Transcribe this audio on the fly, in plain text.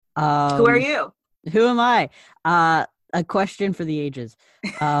Who are you? Who am I? A question for the ages.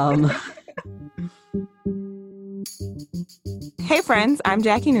 Um, Hey, friends, I'm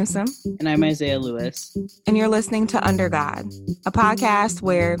Jackie Newsom, And I'm Isaiah Lewis. and you're listening to Under God, a podcast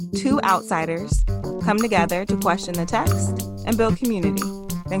where two outsiders come together to question the text and build community.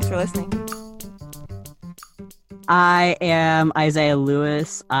 Thanks for listening. I am Isaiah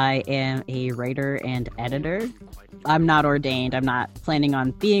Lewis. I am a writer and editor. I'm not ordained. I'm not planning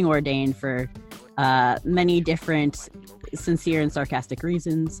on being ordained for many different sincere and sarcastic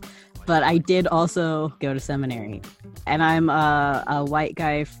reasons. But I did also go to seminary. And I'm a white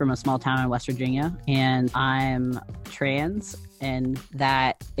guy from a small town in West Virginia. And I'm trans. And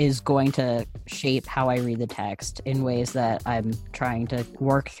that is going to shape how I read the text in ways that I'm trying to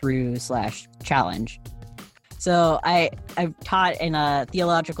work through / challenge. So I've taught in a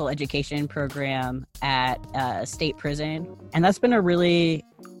theological education program at a state prison, and that's been a really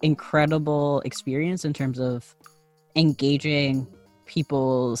incredible experience in terms of engaging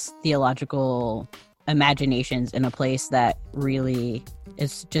people's theological imaginations in a place that really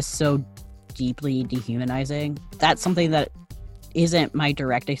is just so deeply dehumanizing. That's something that isn't my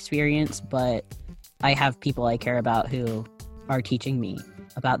direct experience, but I have people I care about who are teaching me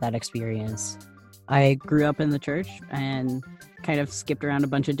about that experience. I grew up in the church and kind of skipped around a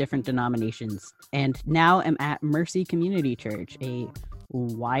bunch of different denominations. And now I'm at Mercy Community Church, a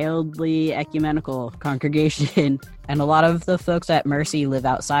wildly ecumenical congregation. And a lot of the folks at Mercy live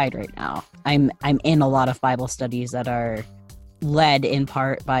outside right now. I'm in a lot of Bible studies that are led in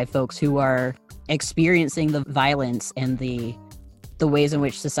part by folks who are experiencing the violence and the ways in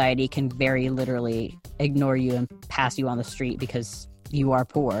which society can very literally ignore you and pass you on the street because you are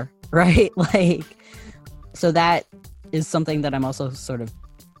poor, right? So that is something that I'm also sort of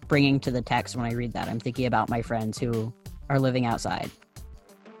bringing to the text when I read that. I'm thinking about my friends who are living outside.